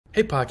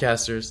Hey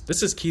podcasters,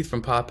 this is Keith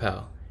from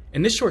Podpal.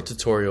 In this short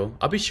tutorial,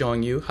 I'll be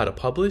showing you how to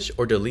publish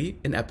or delete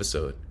an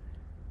episode.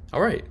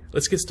 Alright,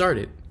 let's get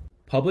started.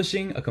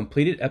 Publishing a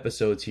completed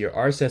episode to your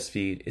RSS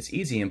feed is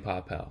easy in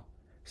Podpal.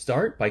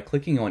 Start by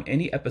clicking on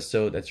any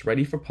episode that's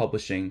ready for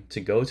publishing to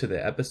go to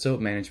the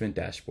episode management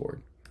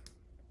dashboard.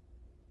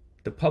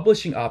 The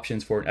publishing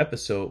options for an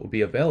episode will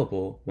be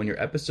available when your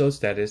episode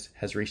status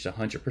has reached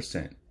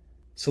 100%.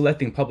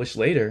 Selecting Publish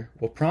Later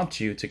will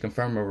prompt you to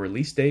confirm a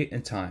release date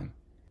and time.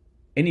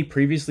 Any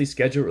previously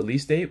scheduled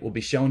release date will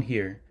be shown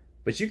here,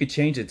 but you could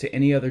change it to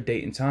any other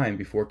date and time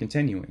before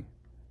continuing.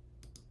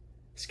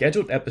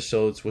 Scheduled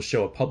episodes will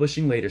show a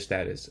Publishing Later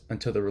status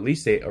until the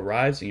release date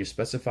arrives in your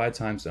specified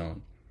time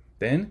zone.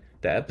 Then,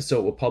 the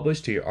episode will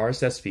publish to your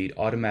RSS feed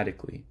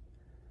automatically.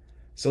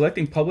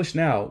 Selecting Publish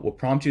Now will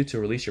prompt you to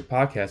release your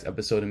podcast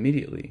episode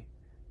immediately.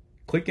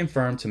 Click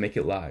Confirm to make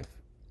it live.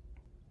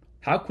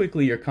 How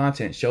quickly your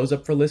content shows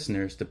up for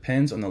listeners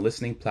depends on the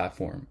listening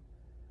platform,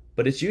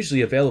 but it's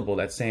usually available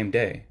that same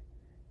day.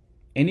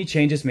 Any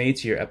changes made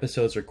to your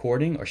episode's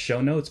recording or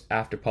show notes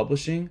after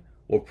publishing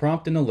will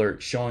prompt an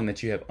alert showing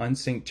that you have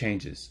unsynced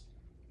changes,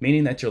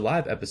 meaning that your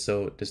live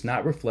episode does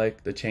not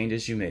reflect the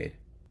changes you made.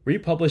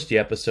 Republish the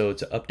episode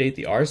to update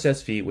the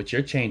RSS feed with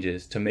your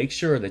changes to make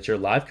sure that your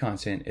live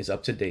content is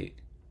up to date.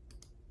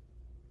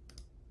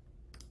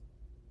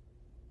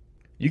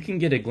 You can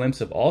get a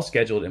glimpse of all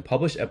scheduled and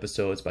published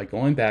episodes by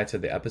going back to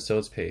the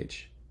episodes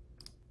page.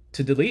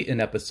 To delete an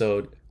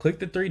episode, click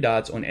the three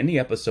dots on any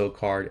episode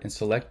card and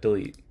select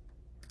Delete.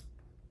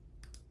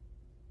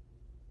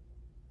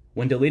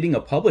 When deleting a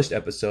published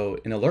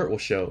episode, an alert will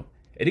show.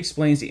 It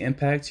explains the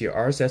impact to your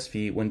RSS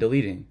feed when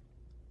deleting.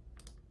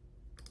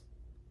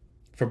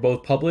 For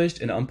both published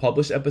and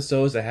unpublished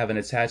episodes that have an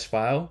attached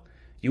file,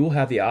 you will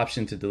have the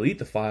option to delete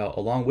the file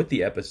along with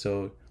the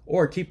episode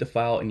or keep the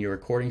file in your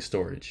recording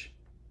storage.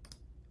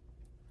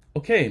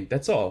 Okay,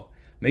 that's all.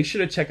 Make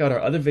sure to check out our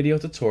other video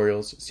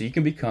tutorials so you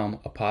can become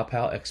a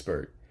Podpal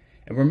expert.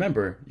 And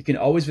remember, you can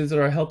always visit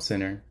our help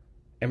center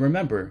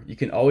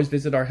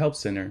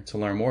to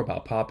learn more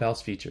about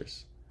Podpal's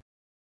features.